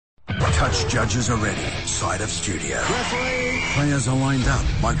Touch judges are ready. Side of studio. Referee. Players are lined up,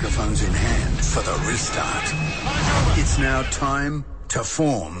 microphones in hand for the restart. It's now time to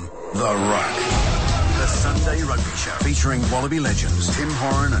form the Ruck. The Sunday rugby show featuring Wallaby legends Tim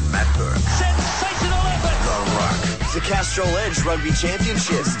Horan and Matt Burke. Sensational effort. The Ruck. The Castrol Edge Rugby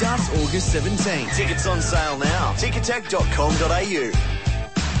Championship starts August 17. Tickets on sale now. Ticketek.com.au.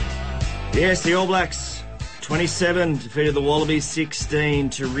 Yes, the All Blacks 27 defeated the Wallabies 16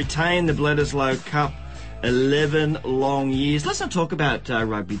 to retain the Bledisloe Cup 11 long years. Let's not talk about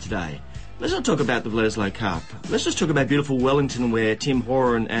rugby today. Let's not talk about the Bledisloe Cup. Let's just talk about beautiful Wellington, where Tim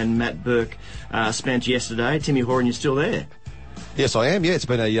Horan and Matt Burke spent yesterday. Timmy Horan, you're still there? Yes, I am. Yeah, it's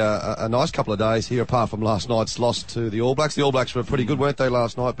been a nice couple of days here, apart from last night's loss to the All Blacks. The All Blacks were pretty good, weren't they,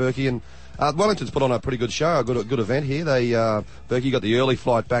 last night, Berkey? And Wellington's put on a pretty good show, a good event here. They Berkey got the early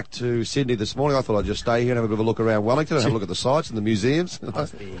flight back to Sydney this morning. I thought I'd just stay here and have a bit of a look around Wellington and have a look at the sights and the museums.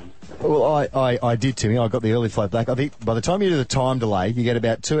 Well, I did, Timmy. I got the early flight back. I think by the time you do the time delay, you get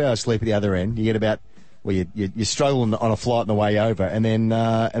about 2 hours sleep at the other end. You get about, well, you struggle on a flight on the way over, and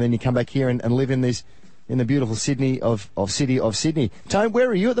then you come back here and live in the beautiful Sydney of Sydney. Tone, where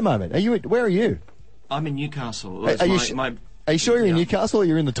are you at the moment? Where are you? I'm in Newcastle. Are you sure you're in Newcastle, or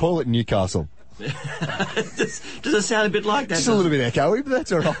you're in the toilet in Newcastle? Does it sound a bit like that? Just a little bit echoey, but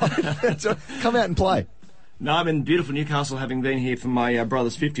that's all right. That's all right. Come out and play. No, I'm in beautiful Newcastle, having been here for my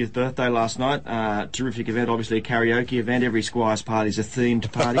brother's 50th birthday last night. Terrific event, obviously a karaoke event. Every Squire's party is a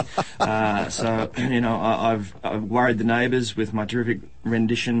themed party. So, you know, I've worried the neighbours with my terrific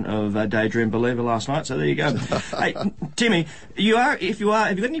rendition of Daydream Believer last night. So there you go. Hey, Timmy, have you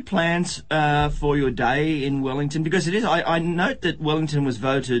got any plans for your day in Wellington? Because it is, I note that Wellington was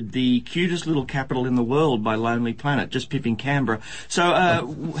voted the cutest little capital in the world by Lonely Planet, just pipping Canberra. So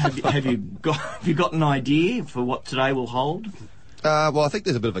have you got an idea for what today will hold? Well, I think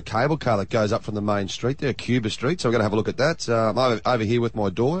there's a bit of a cable car that goes up from the main street there, Cuba Street, so we're going to have a look at that. I'm over here with my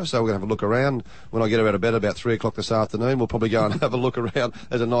daughter, so we're going to have a look around. When I get her out of bed about 3 o'clock this afternoon, we'll probably go and have a look around.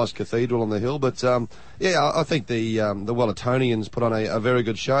 There's a nice cathedral on the hill, but yeah, I think the Wellingtonians put on a very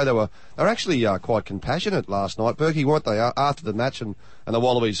good show. They were actually quite compassionate last night, Berkey, weren't they? After the match, and the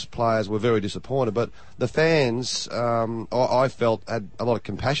Wallabies players were very disappointed, but the fans, I felt, had a lot of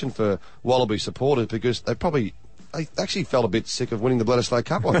compassion for Wallaby supporters, because they actually felt a bit sick of winning the Bledisloe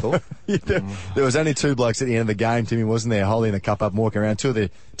Cup, I thought. There was only two blokes at the end of the game, Timmy, wasn't there, holding the cup up and walking around, two of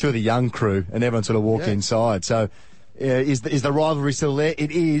the young crew, and everyone sort of walked inside. So is the rivalry still there?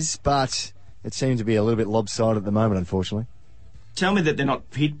 It is, but it seems to be a little bit lopsided at the moment, unfortunately. Tell me that they're not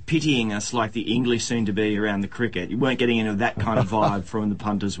pitying us like the English seem to be around the cricket. You weren't getting into that kind of vibe from the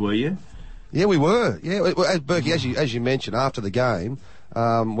punters, were you? Yeah, we were. Yeah, Berkey, as you mentioned, after the game,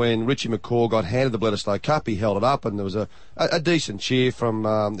 when Richie McCaw got handed the Bledisloe Cup, he held it up, and there was a decent cheer from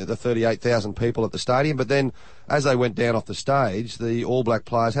the 38,000 people at the stadium. But then, as they went down off the stage, the All Black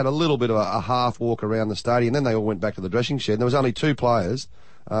players had a little bit of a half walk around the stadium, then they all went back to the dressing shed. And there was only two players,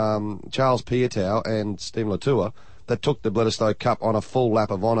 Charles Piutau and Stephen Latua, that took the Bledisloe Cup on a full lap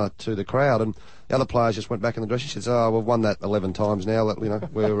of honour to the crowd, and the other players just went back in the dressing sheds. Oh, we've won that 11 times now. That, you know,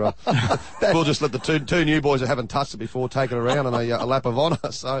 we're we'll just let the two new boys that haven't touched it before take it around on a lap of honour.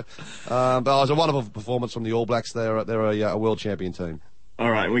 So, but it was a wonderful performance from the All Blacks. They're a world champion team.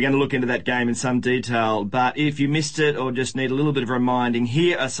 All right, we're going to look into that game in some detail, but if you missed it or just need a little bit of reminding,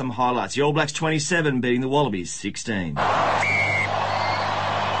 here are some highlights. The All Blacks 27 beating the Wallabies 16.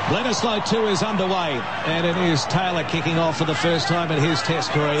 Bledisloe 2 is underway, and it is Taylor kicking off for the first time in his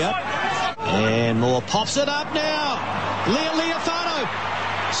Test career. And Moore pops it up now. Leali'ifano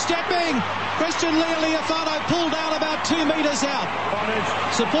stepping. Christian Leali'ifano pulled out about 2 metres out.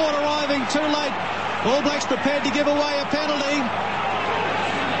 Support arriving too late. All Blacks prepared to give away a penalty.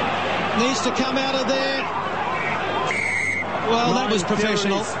 Needs to come out of there. Well, that was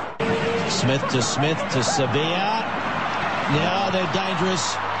professional. Smith to Sevilla. Now they're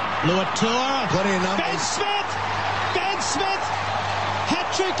dangerous. Luatua. Plenty of numbers. Ben Smith.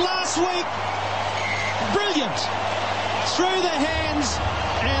 Hat-trick last week. Brilliant. Through the hands,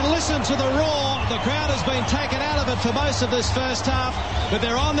 and listen to the roar. The crowd has been taken out of it for most of this first half, but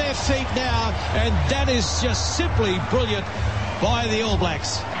they're on their feet now, and that is just simply brilliant by the All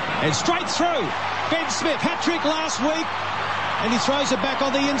Blacks. And straight through. Ben Smith, hat-trick last week, and he throws it back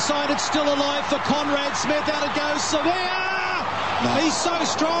on the inside. It's still alive for Conrad Smith. Out it goes. Sevilla! No. He's so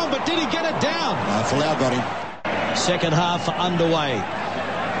strong, but did he get it down? No, Folau got him. Second half underway.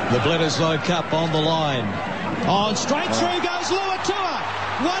 The Bledisloe Cup on the line. On straight through goes Luatua.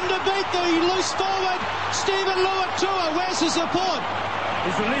 One to beat the loose forward. Stephen Luatua. Where's the support?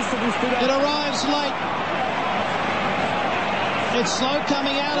 It arrives late. It's slow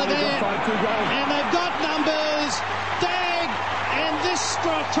coming out of there. And they've got numbers. Dag. And this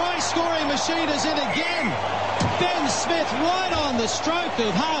try-scoring machine is in again. Ben Smith right on the stroke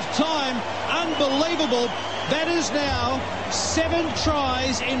of half-time. Unbelievable. That is now 7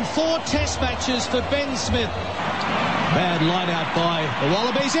 tries in 4 test matches for Ben Smith. Bad line out by the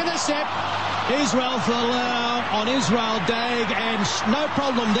Wallabies. Intercept. Israel Folau on Israel Dag, and no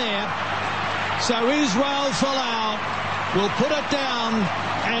problem there. So Israel Folau will put it down,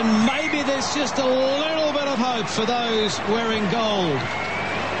 and maybe there's just a little bit of hope for those wearing gold.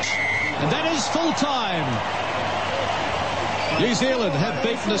 And that is full time. New Zealand have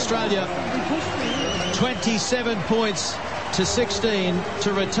beaten Australia 27 points to 16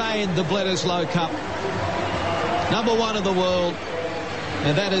 to retain the Bledisloe Cup. Number 1 in the world.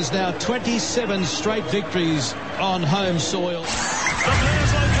 And that is now 27 straight victories on home soil.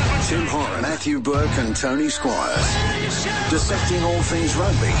 Tim Horan, Matthew Burke and Tony Squires. Dissecting all things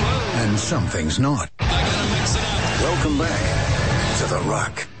rugby and some things not. Welcome back to The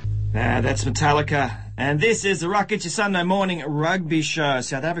Ruck. That's Metallica. And this is The Ruck. It's your Sunday morning rugby show.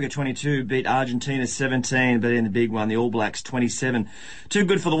 South Africa 22 beat Argentina 17, but in the big one, the All Blacks 27. Too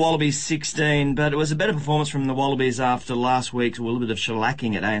good for the Wallabies 16, but it was a better performance from the Wallabies after last week's little bit of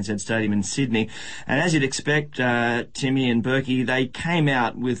shellacking at ANZ Stadium in Sydney. And as you'd expect, Timmy and Berkey, they came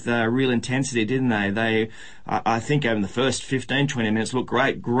out with real intensity, didn't they? I think over the first 15, 20 minutes looked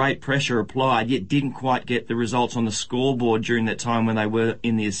great pressure applied, yet didn't quite get the results on the scoreboard during that time when they were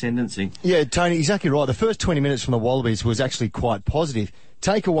in the ascendancy. Yeah, Tony, exactly right. The first 20 minutes from the Wallabies was actually quite positive.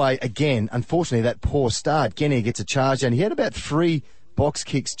 Take away, again, unfortunately, that poor start. Genia gets a charge down. He had about 3 box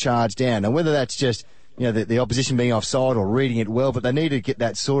kicks charged down. Now, whether that's just, the opposition being offside or reading it well, but they need to get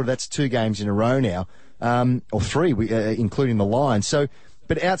that sorted. That's 2 games in a row now, or 3, including the line. So,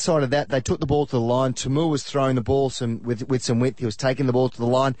 but outside of that, they took the ball to the line. Tamur was throwing the ball with some width. He was taking the ball to the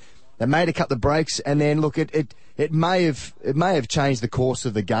line. They made a couple of breaks, and then look, it may have changed the course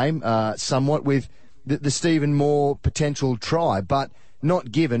of the game somewhat with the Stephen Moore potential try, but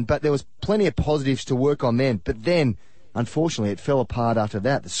not given. But there was plenty of positives to work on then. But then, unfortunately, it fell apart after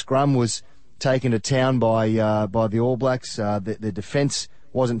that. The scrum was taken to town by the All Blacks. The defence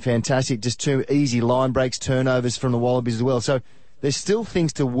wasn't fantastic. Just 2 easy line breaks, turnovers from the Wallabies as well. So there's still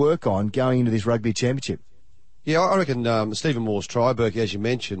things to work on going into this rugby championship. Yeah, I reckon Stephen Moore's try, Berkey, as you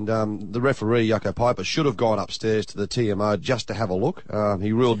mentioned, the referee, Jaco Piper, should have gone upstairs to the TMO just to have a look.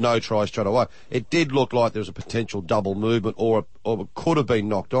 He ruled no try straight away. It did look like there was a potential double movement or it could have been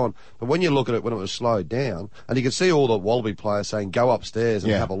knocked on. But when you look at it when it was slowed down, and you can see all the Wallaby players saying, go upstairs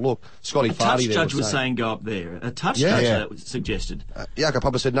and have a look. Scotty Fardy there was judge was saying, go up there. A touch judge that was suggested. Jaco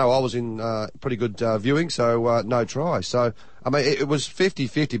Piper said, no, I was in pretty good viewing, so no try. So, I mean, it was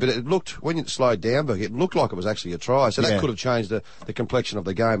 50-50, but it looked, when it slowed down, it looked like it was actually a try. So that could have changed the complexion of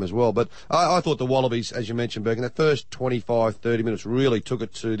the game as well. But I thought the Wallabies, as you mentioned, Berg, in the first 25, 30 minutes really took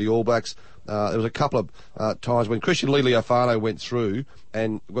it to the All Blacks. There was a couple of times when Christian Liliofano went through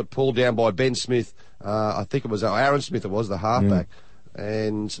and got pulled down by Ben Smith. I think it was Aaron Smith, the halfback.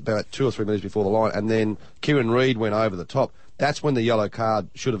 And about 2 or 3 minutes before the line. And then Kieran Reid went over the top. That's when the yellow card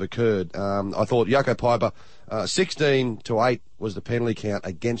should have occurred. I thought Jaco Piper, 16-8 was the penalty count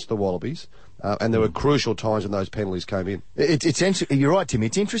against the Wallabies, and there were crucial times when those penalties came in. You're right, Tim.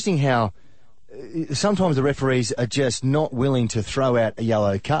 It's interesting how sometimes the referees are just not willing to throw out a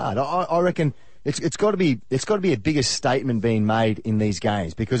yellow card. I reckon it's got to be a bigger statement being made in these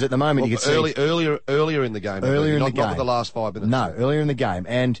games, because at the moment you can see earlier in the game, not with the last 5 minutes. No, earlier in the game,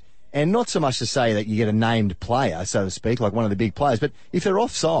 and not so much to say that you get a named player, so to speak, like one of the big players, but if they're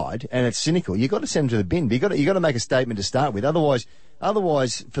offside and it's cynical, you've got to send them to the bin. But you've got to make a statement to start with. Otherwise,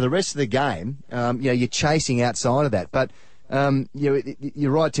 for the rest of the game, you're chasing outside of that. But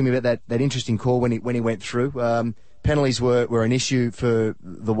you're right, Timmy, about that interesting call when he went through. Penalties were an issue for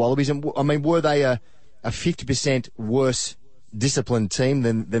the Wallabies, and I mean, were they a 50% worse disciplined team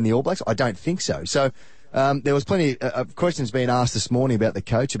than the All Blacks? I don't think so. So. There was plenty of questions being asked this morning about the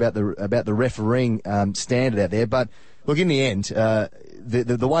coach, about the refereeing standard out there. But look, in the end,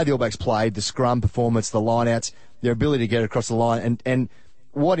 the way the All Blacks played, the scrum performance, the lineouts, their ability to get across the line, and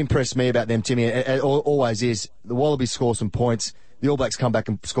what impressed me about them, Timmy, always is the Wallabies score some points, the All Blacks come back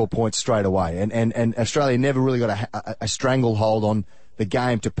and score points straight away, and Australia never really got a stranglehold on the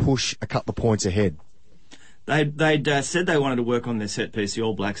game to push a couple of points ahead. They'd said they wanted to work on their set piece, the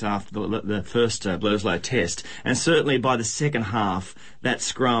All Blacks, after the first Bledisloe test, and certainly by the second half, that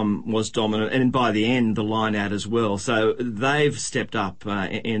scrum was dominant, and by the end, the line out as well. So they've stepped up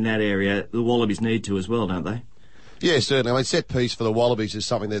in that area. The Wallabies need to as well, don't they? Yeah, certainly. I mean, set piece for the Wallabies is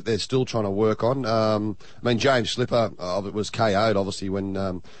something that they're still trying to work on. I mean, James Slipper was KO'd, obviously, when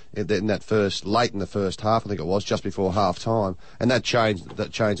late in the first half, I think it was, just before half time, and that changed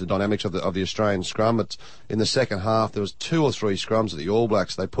the dynamics of the Australian scrum. It's in the second half, there was 2 or 3 scrums at the All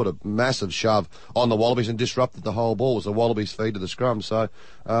Blacks. They put a massive shove on the Wallabies and disrupted the whole ball. It was the Wallabies' feed to the scrum. So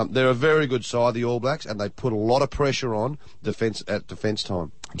they're a very good side, the All Blacks, and they put a lot of pressure on defence at defence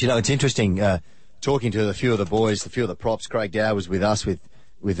time. Do you know, it's interesting. Talking to a few of the boys, a few of the props, Craig Dow was with us with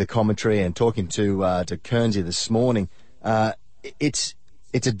the commentary, and talking to Kernsey this morning. It's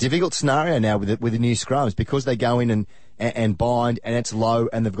a difficult scenario now with the new scrums, because they go in and bind, and it's low,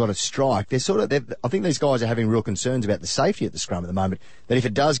 and they've got to strike. I think these guys are having real concerns about the safety at the scrum at the moment. That if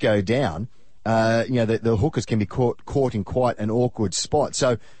it does go down, the hookers can be caught in quite an awkward spot.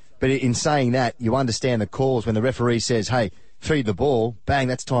 So, but in saying that, you understand the calls when the referee says, "Hey, feed the ball," bang,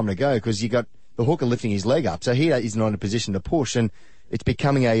 that's time to go, because you got the hooker lifting his leg up, so he is not in a position to push, and it's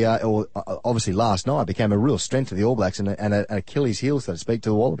becoming obviously last night became a real strength to the All Blacks and an Achilles heel, so to speak, to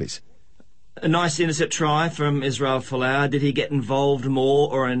the Wallabies. A nice intercept try from Israel Folau. Did he get involved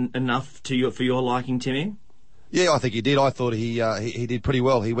more or enough for your liking, Timmy? Yeah, I think he did. I thought he did pretty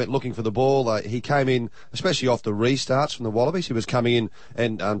well. He went looking for the ball. He came in, especially off the restarts from the Wallabies. He was coming in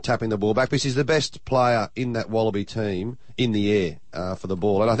and tapping the ball back, because he's the best player in that Wallaby team in the air for the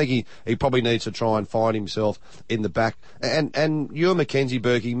ball. And I think he probably needs to try and find himself in the back. And Ewan McKenzie,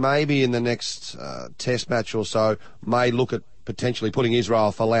 Berkey, maybe in the next test match or so, may look at potentially putting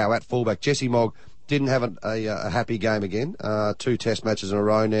Israel Folau at fullback. Jesse Mogg didn't have a happy game again. 2 test matches in a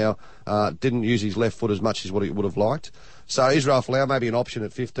row now. Didn't use his left foot as much as what he would have liked. So Israel Folau may be an option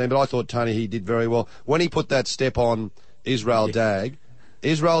at 15, but I thought, Tony, he did very well. When he put that step on Israel Dagg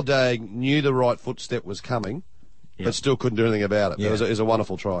knew the right footstep was coming, but still couldn't do anything about it. Yeah. It was a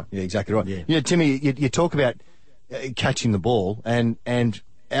wonderful try. Yeah, exactly right. Yeah, Timmy, you talk about catching the ball, and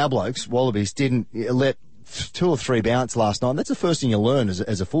our blokes, Wallabies, didn't let 2 or 3 bounce last night. That's the first thing you learn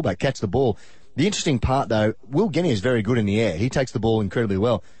as a fullback, catch the ball. The interesting part, though, Will Genny is very good in the air. He takes the ball incredibly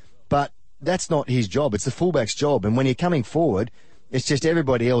well. But that's not his job. It's the fullback's job. And when you're coming forward, it's just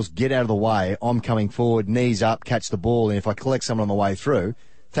everybody else, get out of the way. I'm coming forward, knees up, catch the ball. And if I collect someone on the way through,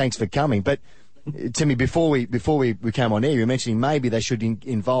 thanks for coming. But, Timmy, before we came on air, you were mentioning maybe they should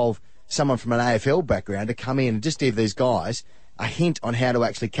involve someone from an AFL background to come in and just give these guys a hint on how to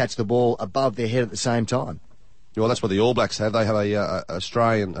actually catch the ball above their head at the same time. Well, that's what the All Blacks have. They have a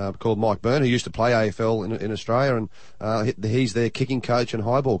Australian called Mike Byrne, who used to play AFL in Australia, and he's their kicking coach and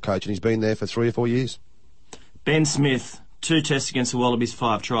high ball coach, and he's been there for 3 or 4 years. Ben Smith, 2 tests against the Wallabies,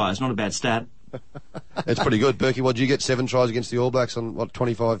 5 tries. Not a bad stat. It's pretty good. Berkey, what did you get? 7 tries against the All Blacks on,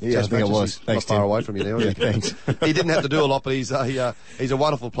 25 test matches? It was. He's Thanks, not far Tim. away from you now, isn't he? Thanks. He didn't have to do a lot, but he's a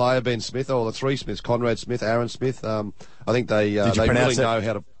wonderful player, Ben Smith, or the 3 Smiths, Conrad Smith, Aaron Smith. I think they really know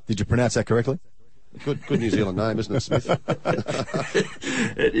how to... Did you pronounce that correctly? Good New Zealand name, isn't it, Smith?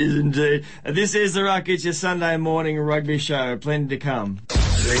 It is indeed. This is The Ruck. It's your Sunday morning rugby show. Plenty to come.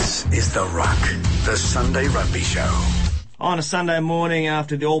 This is The Ruck, the Sunday rugby show. On a Sunday morning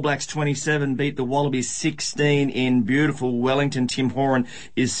after the All Blacks 27 beat the Wallabies 16 in beautiful Wellington, Tim Horan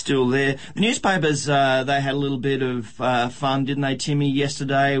is still there. The newspapers, they had a little bit of fun, didn't they, Timmy,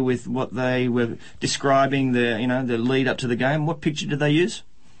 yesterday with what they were describing the lead up to the game. What picture did they use?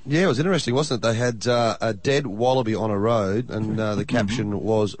 Yeah, it was interesting, wasn't it? They had a dead wallaby on a road, and the caption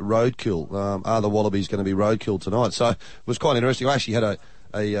was roadkill. Are the Wallabies going to be roadkill tonight? So it was quite interesting. I actually had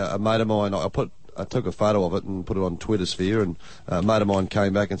a mate of mine. I took a photo of it and put it on Twitter sphere, and a mate of mine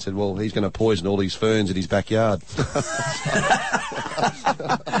came back and said, well, he's going to poison all these ferns in his backyard.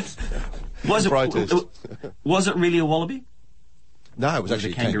 Was it really a wallaby? No, it was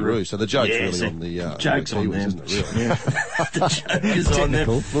actually a kangaroo. So the joke's really on the joke's on them, isn't it? Really? Yeah. The joke is on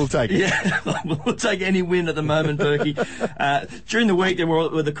them. We'll take it. Yeah, we'll take any win at the moment, Berkey. During the week, there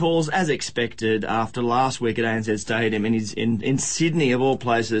were the calls, as expected, after last week at ANZ Stadium, and in Sydney, of all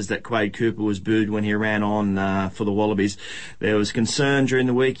places, that Quade Cooper was booed when he ran on for the Wallabies. There was concern during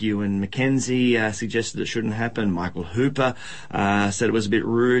the week. Ewan McKenzie suggested it shouldn't happen. Michael Hooper said it was a bit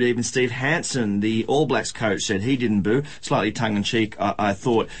rude. Even Steve Hansen, the All Blacks coach, said he didn't boo. Slightly tongue-in-cheek, I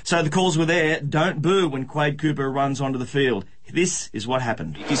thought. So the calls were there. Don't boo when Quade Cooper runs onto the field. This is what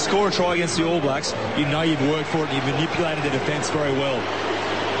happened. If you score a try against the All Blacks, you know you've worked for it and you've manipulated the defence very well.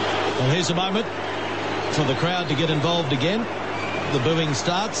 Well, here's a moment for the crowd to get involved again. The booing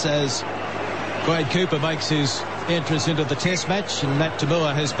starts as Quade Cooper makes his entrance into the test match, and Matt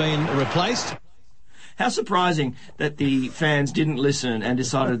Tamua has been replaced. How surprising that the fans didn't listen and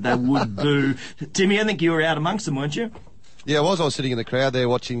decided they would boo. Timmy, I think you were out amongst them, weren't you? Yeah, I was sitting in the crowd there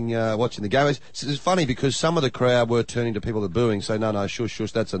watching the game. It's funny because some of the crowd were turning to people that are booing, say, no,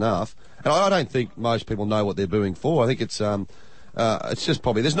 shush, that's enough. And I don't think most people know what they're booing for. I think it's just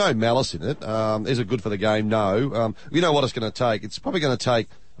probably, there's no malice in it. Is it good for the game? No. You know what it's going to take? It's probably going to take,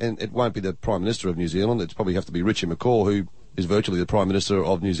 and it won't be the Prime Minister of New Zealand, it's probably have to be Richie McCaw, who is virtually the Prime Minister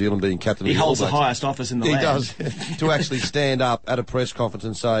of New Zealand, being captain of the All Blacks. He holds the highest office in the land. He does. To actually stand up at a press conference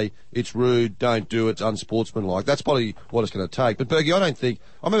and say, it's rude, don't do it, it's unsportsmanlike. That's probably what it's going to take. But, Bergie,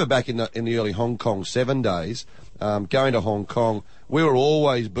 I remember back in the early Hong Kong 7 days, going to Hong Kong, we were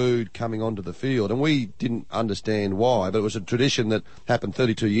always booed coming onto the field, and we didn't understand why, but it was a tradition that happened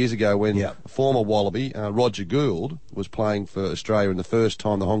 32 years ago when former Wallaby, Roger Gould, was playing for Australia in the first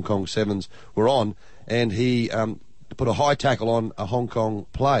time the Hong Kong Sevens were on, and he put a high tackle on a Hong Kong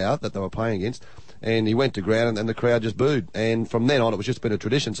player that they were playing against, and he went to ground and the crowd just booed. And from then on, it was just been a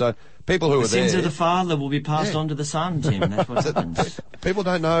tradition. So people who were there... The sins of the father will be passed on to the son, Tim. That's what happens. People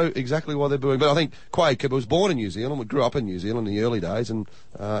don't know exactly why they're booing. But I think Quade Cooper was born in New Zealand. We grew up in New Zealand in the early days, and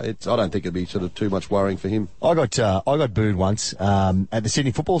I don't think it'd be sort of too much worrying for him. I got booed once at the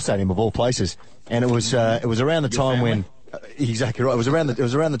Sydney Football Stadium, of all places, and it was around the time when... exactly right. It was around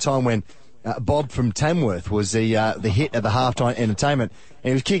the time when... Bob from Tamworth was the hit at the halftime entertainment, and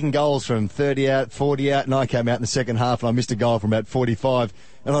he was kicking goals from 30 out, 40 out, and I came out in the second half and I missed a goal from about 45,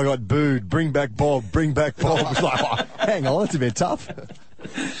 and I got booed. Bring back Bob, bring back Bob. It was like, oh, hang on, that's a bit tough.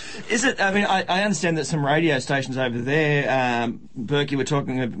 Is it? I mean, I understand that some radio stations over there, Berkey,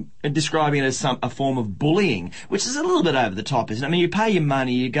 were describing it as a form of bullying, which is a little bit over the top, isn't it? I mean, you pay your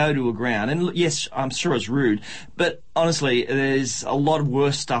money, you go to a ground, and yes, I'm sure it's rude, but honestly, there's a lot of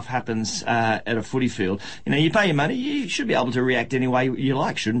worse stuff happens at a footy field. You know, you pay your money, you should be able to react any way you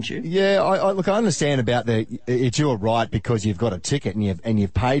like, shouldn't you? Yeah, look, I understand about it's your right because you've got a ticket and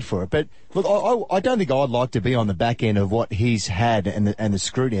you've paid for it, but look, I don't think I'd like to be on the back end of what he's had and the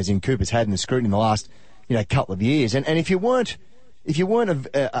scrutiny, as in Cooper's had, and the scrutiny in the last couple of years. And if you weren't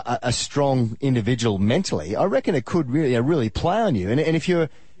a strong individual mentally, I reckon it could really play on you. And if you're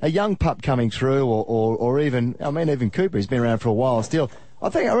a young pup coming through, or even Cooper, he's been around for a while still, I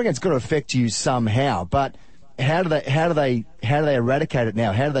reckon it's got to affect you somehow. But how do they eradicate it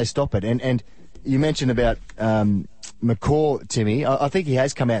now? How do they stop it? And you mentioned about McCaw, Timmy. I think he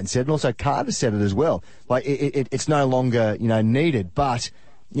has come out and said, and also Carter said it as well. Like it's no longer needed. But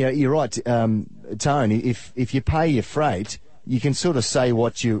you're right, Tone. If you pay your freight, you can sort of say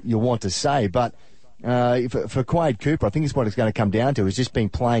what you want to say. But for Quade Cooper, I think it's what it's going to come down to is just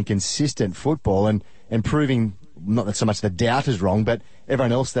playing consistent football and proving not that so much the doubt is wrong, but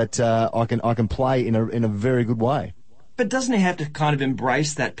everyone else that I can play in a very good way. But doesn't he have to kind of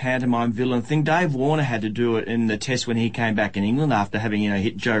embrace that pantomime villain thing? Dave Warner had to do it in the test when he came back in England after having,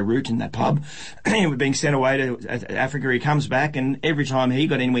 hit Joe Root in that pub. Being sent away to Africa, he comes back, and every time he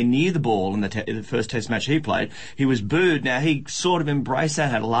got anywhere near the ball in the first test match he played, he was booed. Now, he sort of embraced that,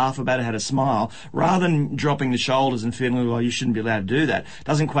 had a laugh about it, had a smile, rather than dropping the shoulders and feeling, well, you shouldn't be allowed to do that.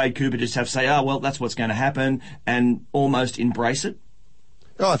 Doesn't Quade Cooper just have to say, oh, well, that's what's going to happen, and almost embrace it?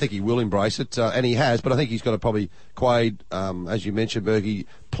 Oh, I think he will embrace it, and he has, but I think he's got to probably, Quade, as you mentioned, Bergie,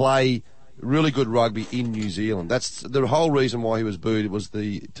 play really good rugby in New Zealand. That's the whole reason why he was booed. It was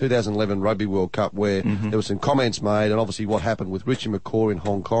the 2011 Rugby World Cup where there were some comments made, and obviously what happened with Richie McCaw in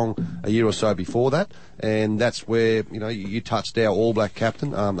Hong Kong a year or so before that, and that's where, you touched our All Black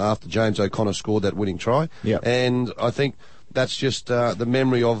captain after James O'Connor scored that winning try. Yep. And I think that's just the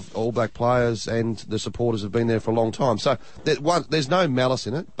memory of All Black players, and the supporters have been there for a long time. So there's no malice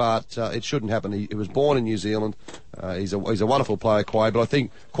in it, but it shouldn't happen. He was born in New Zealand. He's a wonderful player, Quade, but I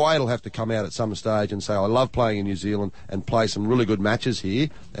think Quade will have to come out at some stage and say, I love playing in New Zealand, and play some really good matches here,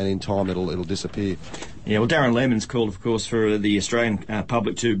 and in time it'll disappear. Yeah, well, Darren Lehmann's called, of course, for the Australian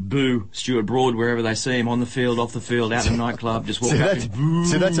public to boo Stuart Broad wherever they see him, on the field, off the field, out in a nightclub, just walk up and boo.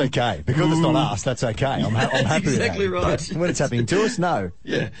 So that's okay. Because it's not us, that's okay. I'm happy with that. Exactly right. When it's happening to us, no.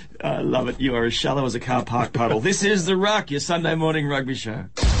 Yeah, I love it. You are as shallow as a car park puddle. This is The Ruck, your Sunday morning rugby show.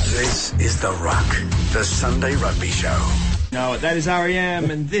 This is The Ruck, the Sunday rugby show. No, that is R.E.M.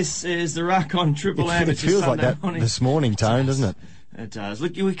 and this is The Ruck on Triple M. It feels like that morning. This morning, Tone, doesn't it? It does.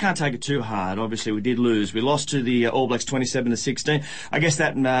 Look, we can't take it too hard. Obviously, we did lose. We lost to the All Blacks 27-16. I guess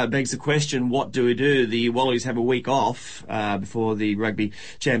that begs the question, what do we do? The Wallabies have a week off before the rugby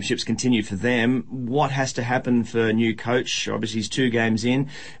championships continue for them. What has to happen for a new coach? Obviously, he's 2 games in.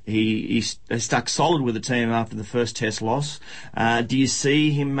 He's stuck solid with the team after the first test loss. Do you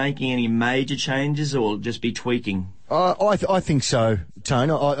see him making any major changes, or just be tweaking? I think so,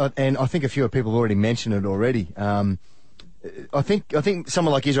 Tone. And I think a few people have already mentioned it already. I think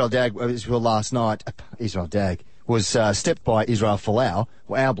someone like Israel Dagg, as well last night, Israel Dagg, was stepped by Israel Folau,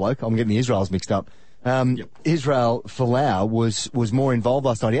 well, our bloke. I'm getting the Israels mixed up. Israel Folau was more involved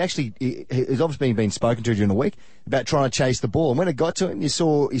last night. He's obviously been spoken to during the week about trying to chase the ball. And when it got to him, you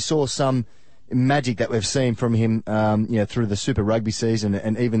saw some magic that we've seen from him, through the Super Rugby season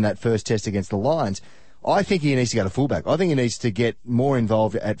and even that first test against the Lions. I think he needs to go to fullback. I think he needs to get more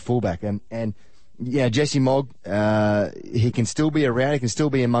involved at fullback. And Jesse Mogg, he can still be around. He can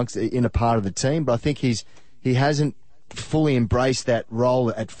still be in a part of the team. But I think he hasn't fully embraced that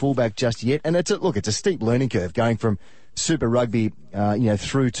role at fullback just yet. And it's a steep learning curve going from Super Rugby,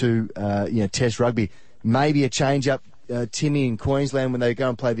 through to Test Rugby. Maybe a change up, Timmy in Queensland when they go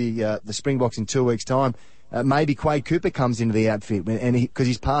and play the Springboks in 2 weeks' time. Maybe Quade Cooper comes into the outfit, and because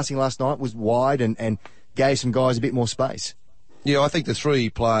his passing last night was wide and gave some guys a bit more space. Yeah, I think the three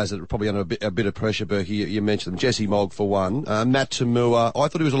players that are probably under a bit of pressure, Berkey, you mentioned them. Jesse Mogg for one. Matt Tamua, I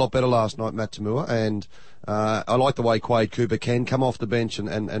thought he was a lot better last night, Matt Tamua, and I like the way Quade Cooper can come off the bench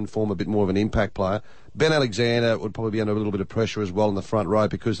and form a bit more of an impact player. Ben Alexander would probably be under a little bit of pressure as well in the front row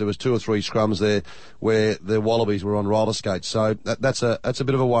because there was 2 or 3 scrums there where the Wallabies were on roller skates. So that's a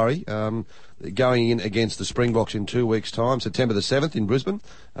bit of a worry. Going in against the Springboks in 2 weeks' time, September the 7th in Brisbane.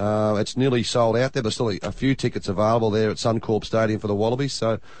 It's nearly sold out there. There's still a few tickets available there at Suncorp Stadium for the Wallabies.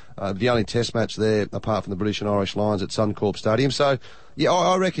 So the only test match there, apart from the British and Irish Lions, at Suncorp Stadium. So, yeah,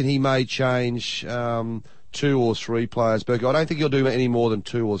 I reckon he may change 2 or 3 players. Berkey, I don't think he'll do any more than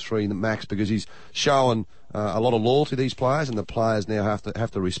 2 or 3 in the max because he's shown a lot of loyalty to these players, and the players now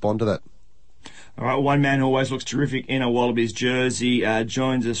have to respond to that. All right, one man who always looks terrific in a Wallabies jersey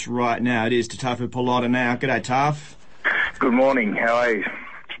joins us right now. It is Totafu Polota-Nau. G'day, Taf. Good morning. How are you?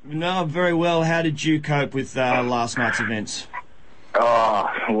 No, very well. How did you cope with last night's events? Oh,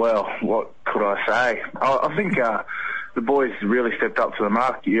 well, what could I say? I think the boys really stepped up to the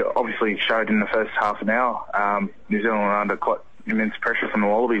mark. You obviously showed in the first half an hour. New Zealand were under quite immense pressure from the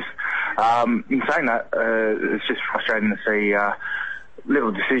Wallabies. In saying that, it's just frustrating to see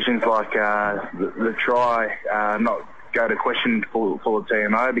little decisions like the try not go to question for the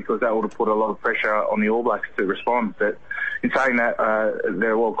TMO because that would have put a lot of pressure on the All Blacks to respond. But in saying that,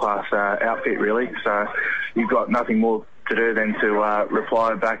 they're a world-class outfit, really. So you've got nothing more to do than to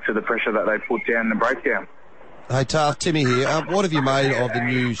reply back to the pressure that they put down in the breakdown. Hey, Taff, Timmy here. What have you made of the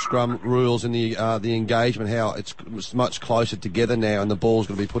new scrum rules and the engagement, how it's much closer together now and the ball's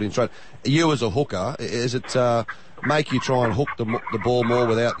going to be put in straight? You as a hooker, is it make you try and hook the ball more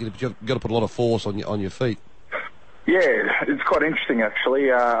without, you've got to put a lot of force on your feet? Yeah, it's quite interesting actually,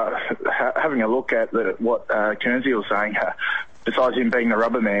 having a look at what Kearnsey was saying. Besides him being the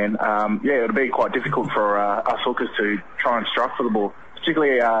rubber man, it would be quite difficult for us hookers to try and strike for the ball,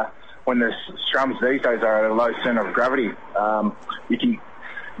 particularly when the scrums these days are at a low centre of gravity.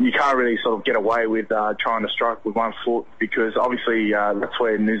 You can't really sort of get away with trying to strike with 1 foot because obviously that's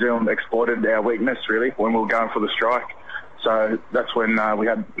where New Zealand exploited our weakness really when we were going for the strike. So that's when we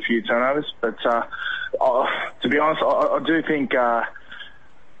had a few turnovers. But to be honest, I do think I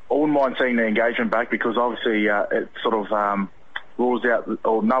wouldn't mind seeing the engagement back because obviously it sort of rules out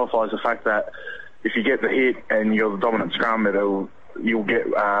or nullifies the fact that if you get the hit and you're the dominant scrum, you'll get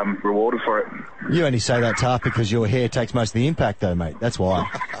rewarded for it. You only say that, Taff, because your hair takes most of the impact, though, mate. That's why.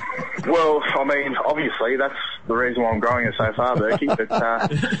 Well, I mean, obviously, that's the reason why I'm growing it so far, Berkey.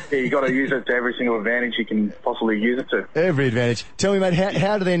 But you got to use it to every single advantage you can possibly use it to. Every advantage. Tell me, mate,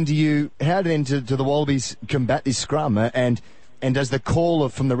 how do the Wallabies combat this scrum? And does the call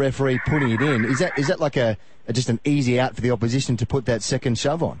from the referee putting it in, is that like just an easy out for the opposition to put that second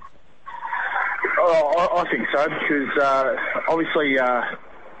shove on? I think so because obviously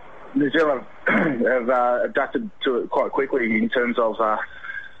New Zealand have adapted to it quite quickly in terms of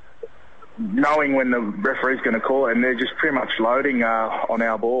knowing when the referee's going to call it, and they're just pretty much loading on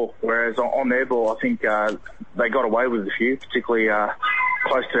our ball. Whereas on their ball, I think they got away with a few, particularly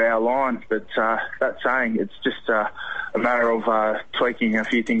close to our line. But that saying, it's just a matter of tweaking a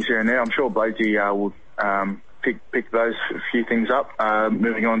few things here and there. I'm sure Blasey will pick those few things up,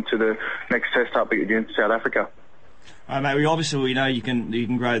 moving on to the next test up against South Africa. Mate, we know you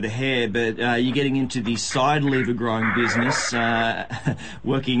can grow the hair, but you're getting into the side lever growing business,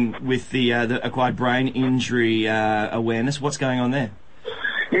 working with the acquired brain injury awareness. What's going on there?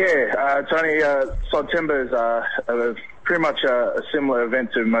 Yeah, Tony, September is pretty much a similar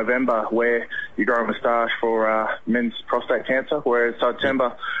event to Movember where you grow a moustache for men's prostate cancer, whereas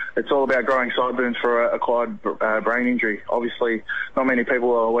September it's all about growing sideburns for acquired brain injury. Obviously, not many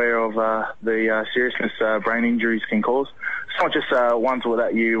people are aware of the seriousness brain injuries can cause. It's not just ones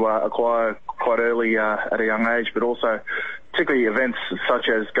that you acquire quite early at a young age, but also particularly events such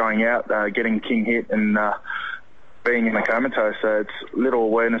as going out, getting king hit and being in a comatose. So it's little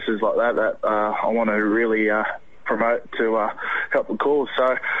awarenesses like that I want to really promote to help the cause.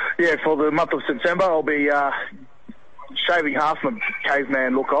 So, yeah, for the month of September, I'll be shaving half my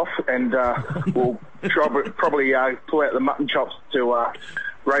caveman look off, and we'll probably pull out the mutton chops to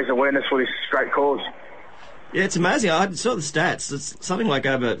raise awareness for this great cause. Yeah, it's amazing. I saw the stats. It's something like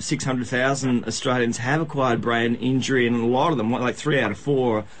over 600,000 Australians have acquired brain injury, and a lot of them, like 3 out of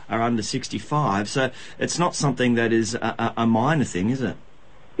 4, are under 65. So it's not something that is a minor thing, is it?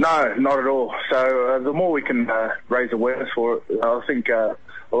 No, not at all. So the more we can raise awareness for it, I think a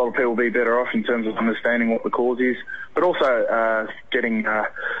lot of people will be better off in terms of understanding what the cause is, but also getting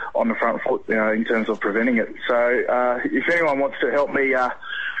on the front foot, in terms of preventing it. So if anyone wants to help me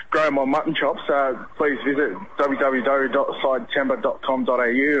grow my mutton chops, please visit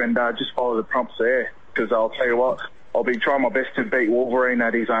www.sidetember.com.au and just follow the prompts there, because I'll tell you what, I'll be trying my best to beat Wolverine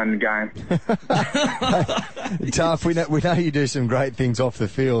at his own game. Tuff, we know you do some great things off the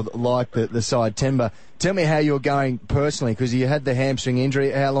field, like the side timber. Tell me how you're going personally, because you had the hamstring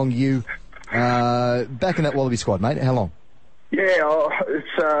injury. How long you back in that Wallaby squad, mate? How long? Yeah,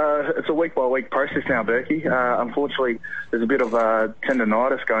 it's a week-by-week process now, Berkey. Unfortunately, there's a bit of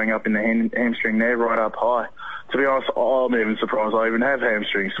tendonitis going up in the hamstring there, right up high. To be honest, I'm even surprised I even have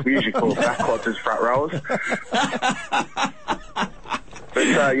hamstrings. We usually call back quads as front rowers. But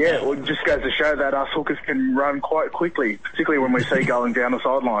yeah, it just goes to show that us hookers can run quite quickly, particularly when we see going down the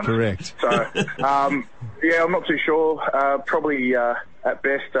sideline. Correct. So, yeah, I'm not too sure. Probably at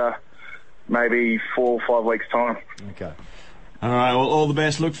best, maybe 4 or 5 weeks' time. Okay. All right, well, all the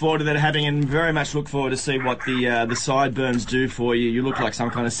best. Look forward to that happening, and very much look forward to see what the sideburns do for you. You look like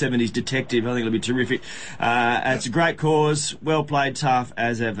some kind of 70s detective. I think it'll be terrific. It's a great cause. Well played, Tuff,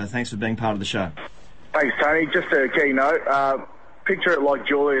 as ever. Thanks for being part of the show. Thanks, Tony. Just a key note. Picture it like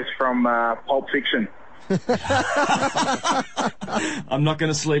Julius from Pulp Fiction. I'm not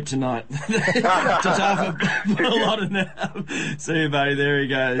going to sleep tonight. Totafu Polota-Nau. See you, buddy. There he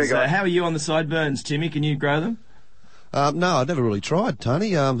goes. How are you on the sideburns, Timmy? Can you grow them? No, I've never really tried,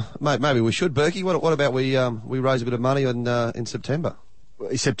 Tony. Maybe we should, Berkey. What about we raise a bit of money in September?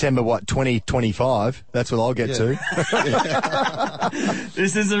 September, 2025? That's what I'll get to.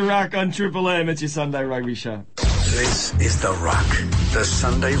 This is the Ruck on Triple M. It's your Sunday rugby show. This is the Ruck, the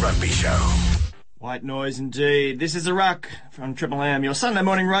Sunday rugby show. White noise indeed. This is a Ruck from Triple M, your Sunday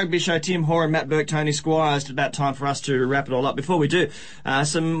morning rugby show. Tim Horan, Matt Burke, Tony Squires. It's about time for us to wrap it all up. Before we do,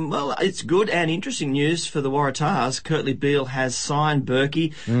 it's good and interesting news for the Waratahs. Kurtley Beale has signed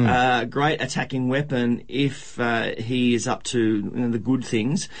Burkey. Great attacking weapon if he is up to the good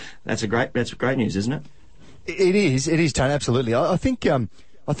things. That's great news, isn't it? It is, Tony. Absolutely. I think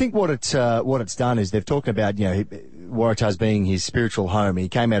what it's done is they've talked about Waratahs being his spiritual home. He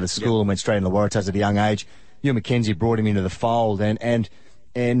came out of school and went straight into the Waratahs at a young age. Hugh McKenzie brought him into the fold, and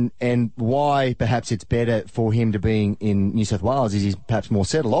why perhaps it's better for him to be in New South Wales is he's perhaps more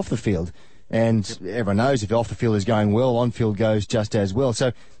settled off the field. And everyone knows if off the field is going well, on field goes just as well.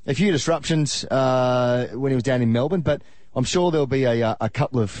 So a few disruptions when he was down in Melbourne, but I'm sure there'll be a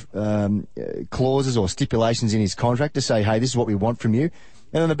couple of clauses or stipulations in his contract to say, hey, this is what we want from you.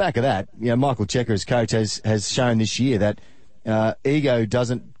 And on the back of that, Michael Checker, as coach, has shown this year that ego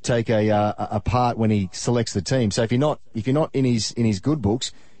doesn't take a part when he selects the team. So if you're not in his good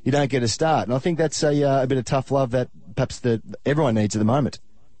books, you don't get a start. And I think that's a bit of tough love that perhaps everyone needs at the moment.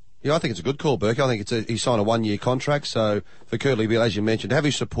 Yeah, I think it's a good call, Burke. I think he signed a 1-year contract, so for Kurtley Beale, as you mentioned, to have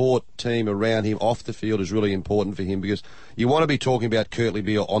his support team around him off the field is really important for him, because you want to be talking about Kurtley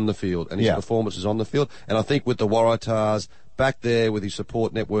Beale on the field and his performances on the field. And I think with the Waratahs back there with his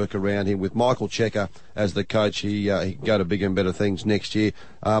support network around him, with Michael Checker as the coach, he can go to bigger and better things next year.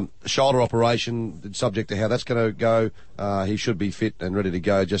 Shoulder operation, subject to how that's going to go, he should be fit and ready to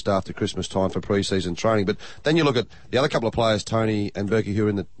go just after Christmas time for pre-season training. But then you look at the other couple of players, Tony and Berkey, who were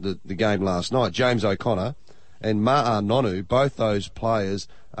in the game last night, James O'Connor and Ma'a Nonu. Both those players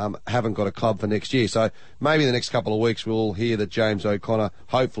haven't got a club for next year. So maybe in the next couple of weeks we'll hear that James O'Connor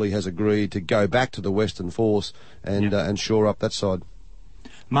hopefully has agreed to go back to the Western Force and shore up that side.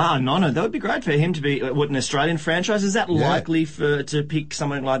 Ma'a Nonu, that would be great for him to be an Australian franchise. Is that likely to pick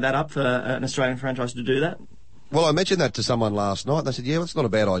something like that up for an Australian franchise to do that? Well, I mentioned that to someone last night, and they said, yeah, that's not a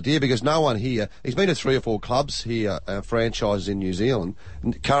bad idea, because no one here, he's been to 3 or 4 clubs here, franchises in New Zealand,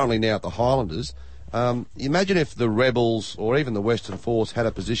 currently now at the Highlanders. Imagine if the Rebels or even the Western Force had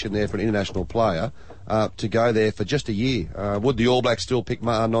a position there for an international player to go there for just a year. Would the All Blacks still pick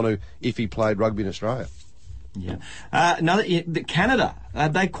Ma'a Nonu if he played rugby in Australia? Yeah. Canada,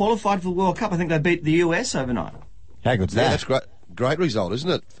 they qualified for the World Cup. I think they beat the US overnight. How good's that? That's great. great result, isn't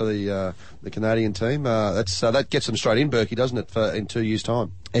it, for the Canadian team? That gets them straight in, Berkey, doesn't it, in 2 years'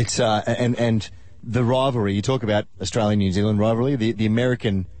 time? It's and the rivalry, you talk about Australian-New Zealand rivalry, the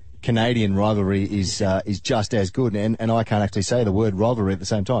American-Canadian rivalry is just as good, and I can't actually say the word rivalry at the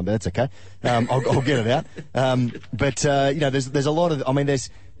same time, but that's okay. I'll get it out. There's a lot of, there's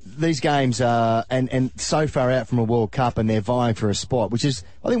these games and so far out from a World Cup, and they're vying for a spot, which is,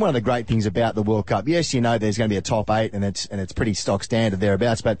 I think, one of the great things about the World Cup. Yes, there's going to be a top 8, and it's pretty stock standard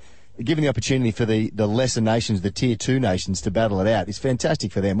thereabouts, but giving the opportunity for the lesser nations, the Tier 2 nations, to battle it out is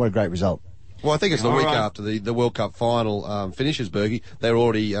fantastic for them. What a great result. Well, I think it's the week after the World Cup final finishes, Bergie. They're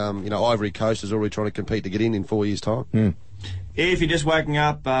already, Ivory Coast is already trying to compete to get in 4 years' time. If you're just waking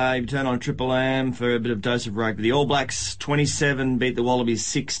up, you turn on Triple M for a bit of dose of rugby. The All Blacks 27 beat the Wallabies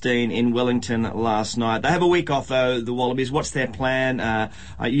 16 in Wellington last night. They have a week off, though, the Wallabies. What's their plan?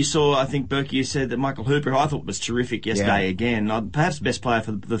 You saw, I think, Berkey, you said that Michael Hooper, who I thought was terrific yesterday again, perhaps the best player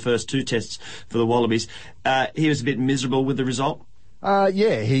for the first 2 tests for the Wallabies. He was a bit miserable with the result.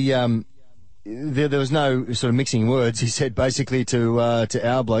 There was no sort of mixing words. He said basically to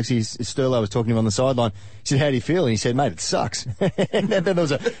our blokes, Sterlo was talking to him on the sideline. He said, "How do you feel?" And he said, "Mate, it sucks." And then there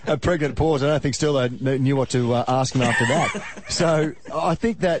was a pregnant pause. I don't think Sterlo knew what to ask him after that. So I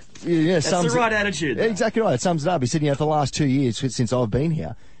think that that's the right attitude. Exactly right. It sums it up. He said, for the last 2 years since I've been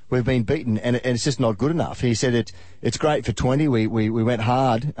here, we've been beaten, and it's just not good enough. He said it's great for 20. We went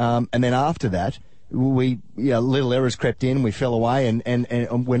hard, and then after that, little errors crept in, we fell away,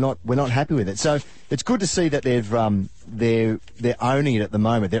 and we're not happy with it. So it's good to see that they're owning it at the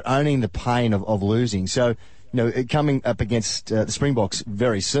moment. They're owning the pain of losing. So coming up against the Springboks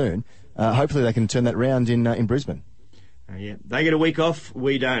very soon, hopefully they can turn that round in Brisbane. They get a week off.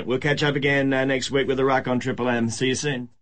 We don't. We'll catch up again next week with the Ruck on Triple M. See you soon.